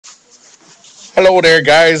Hello there,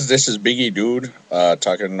 guys. This is Biggie Dude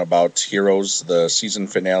talking about Heroes, the season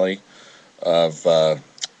finale of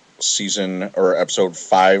season or episode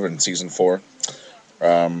 5 and season 4.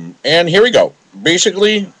 And here we go.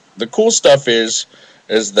 Basically, the cool stuff is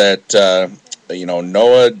that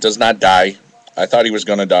Noah does not die. I thought he was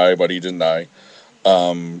gonna die, but he didn't die.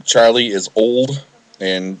 Charlie is old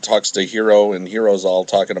and talks to Hero, and Hero's all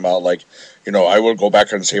talking about like, I will go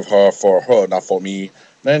back and save her for her, not for me.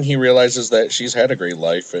 Then he realizes that she's had a great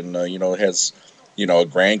life, and has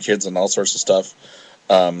grandkids and all sorts of stuff.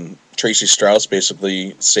 Tracy Strauss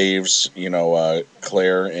basically saves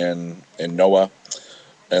Claire and Noah,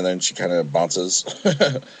 and then she kind of bounces.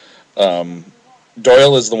 um,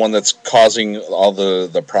 Doyle is the one that's causing all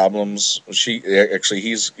the problems.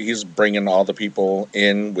 He's bringing all the people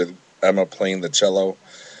in with Emma playing the cello,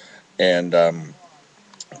 and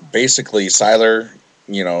basically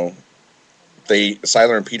you know,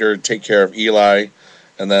 Siler and Peter take care of Eli,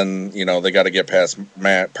 and then they got to get past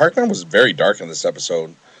Matt. Parkman was very dark in this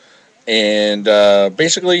episode, and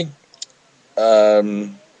basically,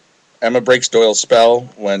 um, Emma breaks Doyle's spell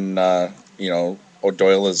when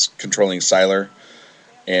Doyle is controlling Siler,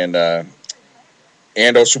 and Ando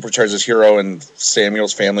supercharges Hero, and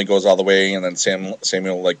Samuel's family goes all the way, and then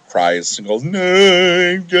Samuel like cries and goes,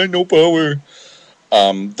 "No, I've got no power."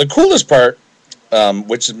 The coolest part,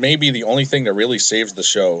 which may be the only thing that really saves the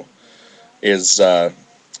show, is the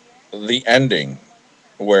ending,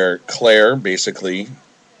 where Claire basically,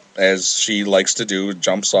 as she likes to do,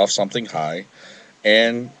 jumps off something high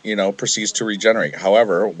and proceeds to regenerate.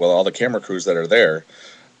 However, with all the camera crews that are there,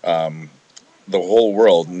 um, the whole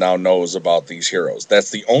world now knows about these heroes.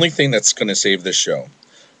 That's the only thing that's going to save this show,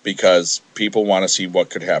 because people want to see what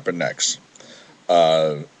could happen next.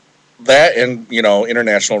 Uh, that and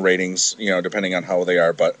international ratings, depending on how they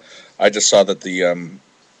are. But I just saw that the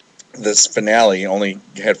this finale only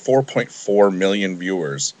had 4.4 million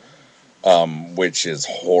viewers, which is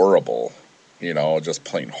horrible. Just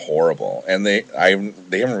plain horrible. And they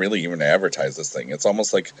haven't really even advertised this thing. It's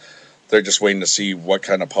almost like they're just waiting to see what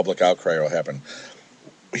kind of public outcry will happen.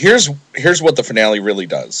 Here's what the finale really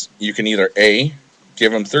does. You can either A,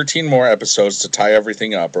 give them 13 more episodes to tie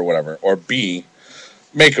everything up or whatever, or B,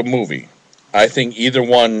 make a movie. I think either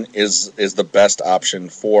one is the best option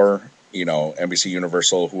for NBC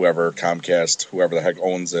Universal, whoever, Comcast, whoever the heck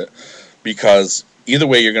owns it, because either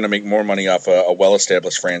way you're going to make more money off a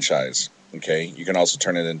well-established franchise. Okay, you can also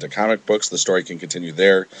turn it into comic books. The story can continue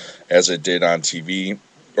there, as it did on TV,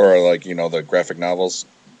 or like the graphic novels.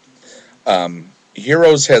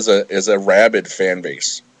 Heroes is a rabid fan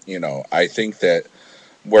base. I think that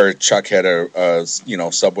where Chuck had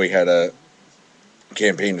Subway had a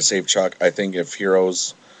campaign to save Chuck. I think if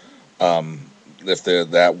Heroes, if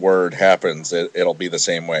that word happens, it'll be the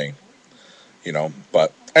same way.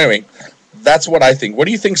 But anyway, that's what I think. What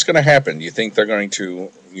do you think's going to happen? Do you think they're going to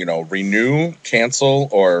renew, cancel,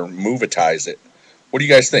 or movitize it? What do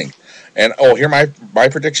you guys think? And here my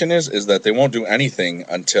prediction is that they won't do anything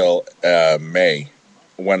until May,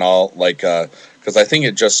 when all because I think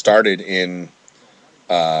it just started in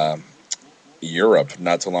uh, Europe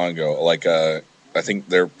not too long ago. I think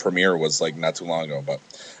their premiere was like not too long ago. But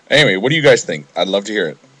anyway, what do you guys think? I'd love to hear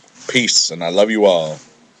it. Peace, and I love you all.